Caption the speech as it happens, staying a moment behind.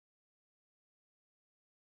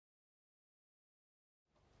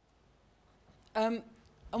And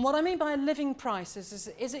what I mean by a living price is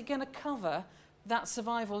it going to cover that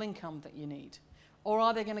survival income that you need? Or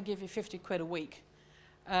are they going to give you 50 quid a week,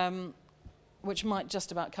 which might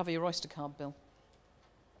just about cover your Oyster card bill?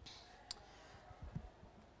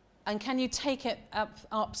 And can you take it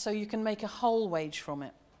up so you can make a whole wage from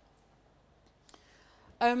it?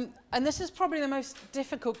 And this is probably the most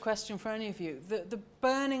difficult question for any of you. The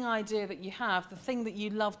burning idea that you have, the thing that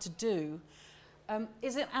you love to do,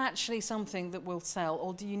 is it actually something that will sell,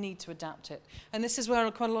 or do you need to adapt it? And this is where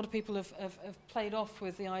quite a lot of people have played off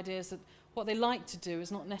with the ideas that what they like to do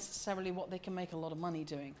is not necessarily what they can make a lot of money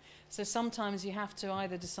doing. So sometimes you have to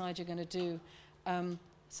either decide you're going to do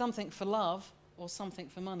something for love or something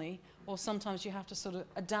for money, or sometimes you have to sort of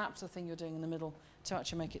adapt the thing you're doing in the middle to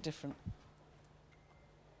actually make it different.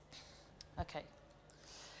 Okay.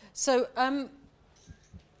 So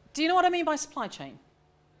do you know what I mean by supply chain?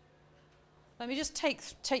 Let me just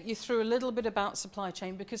take you through a little bit about supply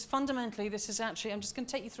chain, because fundamentally this is actually, I'm just going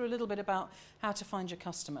to take you through a little bit about how to find your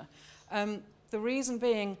customer. The reason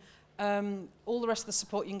being, all the rest of the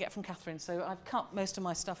support you can get from Catherine, so I've cut most of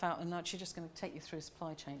my stuff out and I'm actually just going to take you through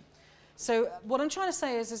supply chain. So what I'm trying to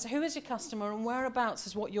say is who is your customer and whereabouts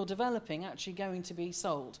is what you're developing actually going to be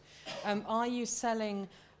sold? Are you selling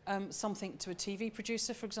something to a TV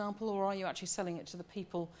producer, for example, or are you actually selling it to the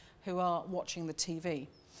people who are watching the TV?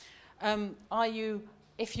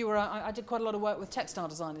 If you were, I did quite a lot of work with textile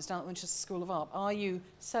designers down at Winchester School of Art. Are you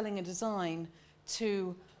selling a design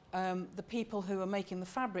to the people who are making the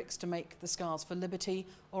fabrics to make the scarves for Liberty,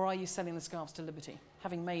 or are you selling the scarves to Liberty,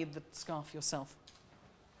 having made the scarf yourself?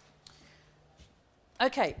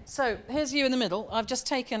 Okay, so here's you in the middle. I've just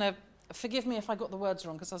taken a, forgive me if I got the words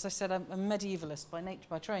wrong, because as I said, I'm a medievalist by nature,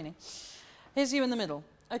 by training. Here's you in the middle.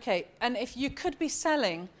 Okay, and if you could be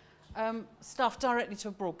selling stuff directly to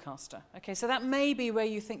a broadcaster. Okay, so that may be where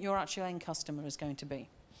you think your actual end customer is going to be.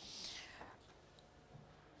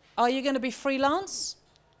 Are you going to be freelance,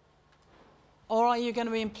 or are you going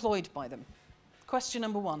to be employed by them? Question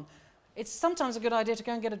number one. It's sometimes a good idea to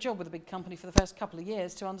go and get a job with a big company for the first couple of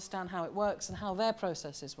years to understand how it works and how their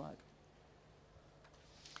processes work.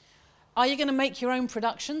 Are you going to make your own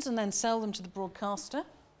productions and then sell them to the broadcaster?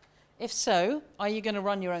 If so, are you going to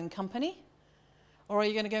run your own company? Or are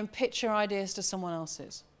you going to go and pitch your ideas to someone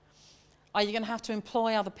else's? Are you going to have to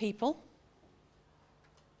employ other people?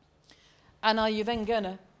 And are you then going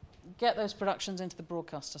to get those productions into the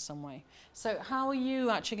broadcaster some way? So how are you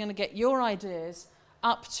actually going to get your ideas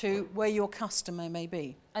up to where your customer may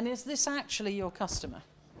be? And is this actually your customer?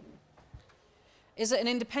 Is it an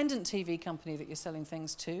independent TV company that you're selling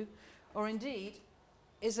things to? Or indeed,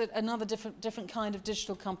 is it another different kind of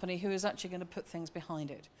digital company who is actually going to put things behind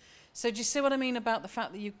it? So do you see what I mean about the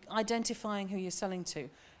fact that you're identifying who you're selling to?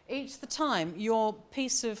 Each the time, your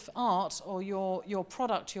piece of art or your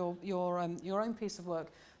product, your own piece of work,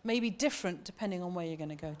 may be different depending on where you're going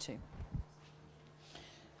to go to.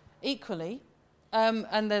 Equally,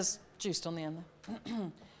 and there's juiced on the end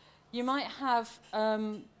there, you might have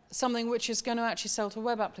something which is going to actually sell to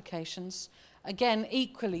web applications. Again,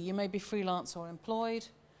 equally, you may be freelance or employed,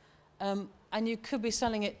 and you could be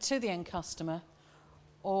selling it to the end customer,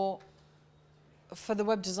 or for the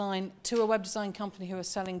web design, to a web design company who are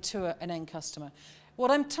selling to an end customer.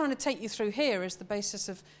 What I'm trying to take you through here is the basis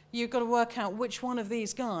of you've got to work out which one of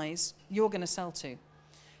these guys you're going to sell to.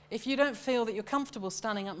 If you don't feel that you're comfortable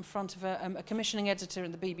standing up in front of a commissioning editor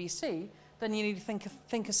in the BBC, then you need to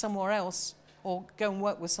think of somewhere else, or go and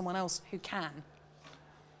work with someone else who can.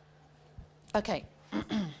 Okay.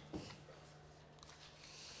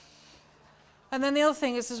 And then the other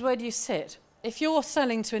thing is where do you sit? If you're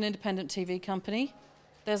selling to an independent TV company,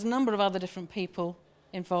 there's a number of other different people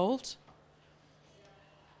involved.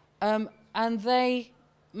 And they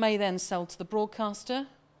may then sell to the broadcaster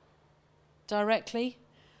directly,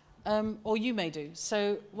 or you may do.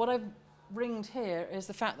 So what I've ringed here is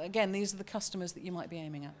the fact that, again, these are the customers that you might be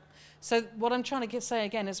aiming at. So what I'm trying to say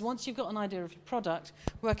again is once you've got an idea of your product,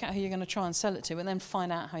 work out who you're going to try and sell it to, and then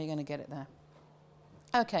find out how you're going to get it there.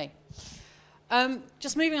 Okay.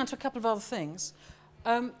 Just moving on to a couple of other things.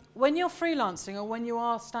 When you're freelancing or when you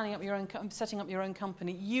are setting up your own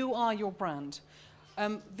company, you are your brand.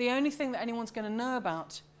 The only thing that anyone's going to know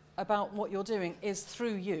about what you're doing is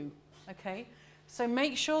through you. Okay? So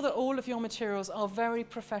make sure that all of your materials are very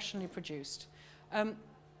professionally produced.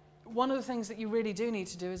 One of the things that you really do need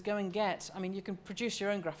to do is go and get, I mean, you can produce your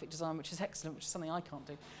own graphic design, which is excellent, which is something I can't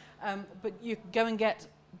do. But you go and get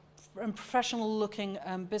professional-looking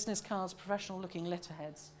business cards, professional-looking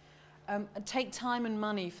letterheads. And take time and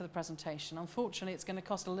money for the presentation. Unfortunately, it's going to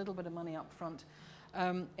cost a little bit of money up front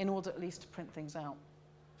in order at least to print things out.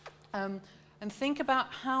 and think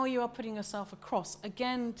about how you are putting yourself across,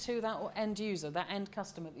 again, to that end user, that end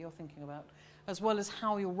customer that you're thinking about, as well as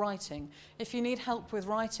how you're writing. If you need help with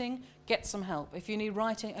writing, get some help. If you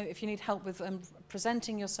need help with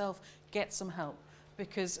presenting yourself, get some help.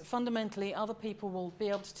 Because fundamentally, other people will be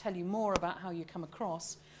able to tell you more about how you come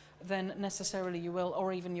across than necessarily you will,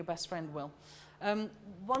 or even your best friend will.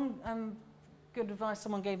 One good advice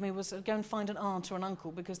someone gave me was go and find an aunt or an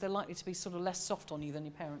uncle, because they're likely to be sort of less soft on you than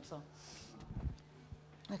your parents are.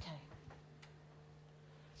 Okay.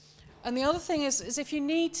 And the other thing is if you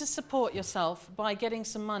need to support yourself by getting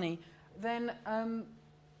some money, then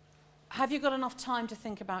have you got enough time to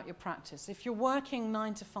think about your practice? If you're working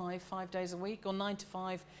 9 to 5, 5 days a week, or 9 to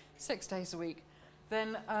 5, 6 days a week,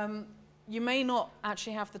 then you may not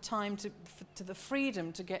actually have the time to the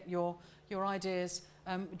freedom to get your ideas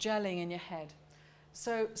gelling in your head.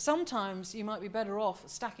 So sometimes you might be better off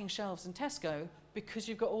stacking shelves in Tesco, because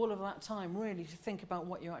you've got all of that time really to think about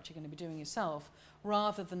what you're actually going to be doing yourself,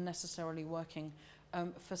 rather than necessarily working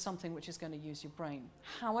for something which is going to use your brain.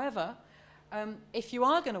 However, if you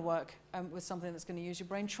are going to work with something that's going to use your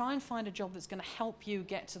brain, try and find a job that's going to help you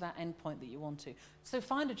get to that end point that you want to. So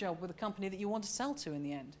find a job with a company that you want to sell to in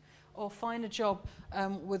the end, or find a job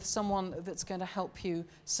with someone that's going to help you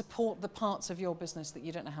support the parts of your business that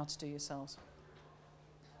you don't know how to do yourselves.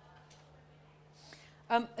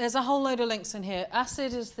 There's a whole load of links in here.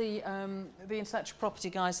 ACID is the intellectual property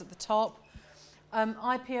guys at the top.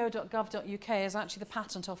 IPO.gov.uk is actually the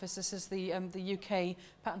patent office. This is the UK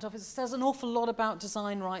patent office. It says an awful lot about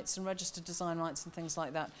design rights and registered design rights and things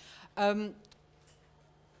like that.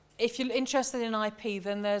 If you're interested in IP,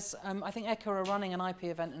 then there's, I think ECHO are running an IP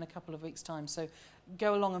event in a couple of weeks' time, so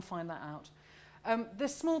go along and find that out.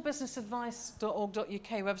 This smallbusinessadvice.org.uk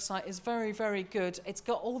website is very, very good. It's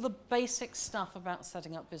got all the basic stuff about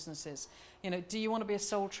setting up businesses. You know, do you want to be a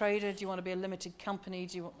sole trader? Do you want to be a limited company?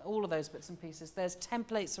 Do you want all of those bits and pieces? There's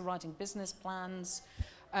templates for writing business plans.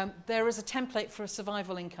 There is a template for a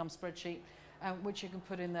survival income spreadsheet, which you can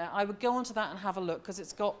put in there. I would go onto that and have a look, because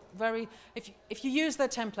it's got very, if you use their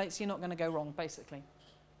templates, you're not going to go wrong, basically.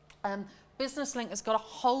 Business Link has got a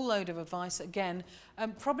whole load of advice, again,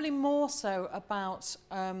 probably more so about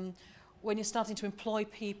when you're starting to employ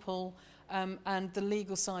people and the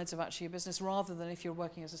legal sides of actually your business, rather than if you're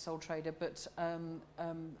working as a sole trader, but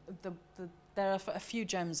there are a few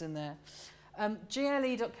gems in there.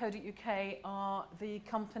 GLE.co.uk are the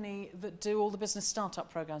company that do all the business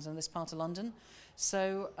startup programs in this part of London.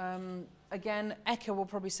 So again, ECHO will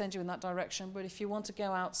probably send you in that direction, but if you want to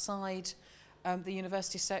go outside the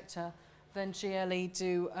university sector, then GLE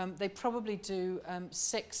do, they probably do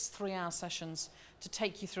 6 3-hour sessions to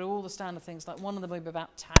take you through all the standard things. Like one of them will be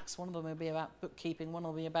about tax, one of them will be about bookkeeping, one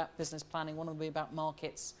will be about business planning, one will be about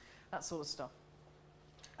markets, that sort of stuff.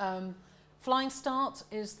 Flying Start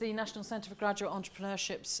is the National Centre for Graduate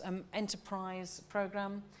Entrepreneurship's enterprise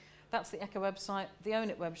programme. That's the ECHO website, the Own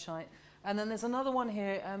It website. And then there's another one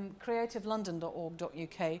here,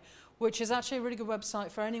 creativelondon.org.uk, which is actually a really good website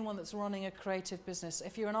for anyone that's running a creative business.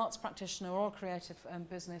 If you're an arts practitioner or a creative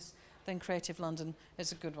business, then Creative London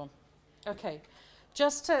is a good one. Okay,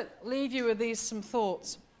 just to leave you with some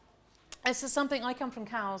thoughts. This is something, I come from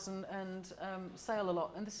Cowes and sail a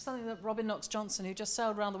lot, and this is something that Robin Knox-Johnson, who just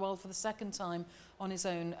sailed around the world for the 2nd time on his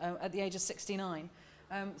own at the age of 69,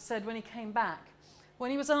 said when he came back. When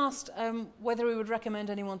he was asked whether he would recommend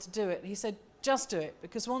anyone to do it, he said, just do it,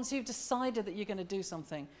 because once you've decided that you're going to do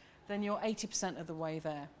something, then you're 80% of the way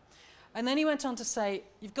there. And then he went on to say,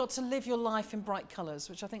 you've got to live your life in bright colours,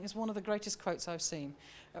 which I think is one of the greatest quotes I've seen.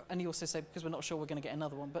 And he also said, because we're not sure we're going to get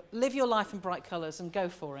another one, but live your life in bright colours and go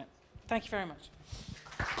for it. Thank you very much.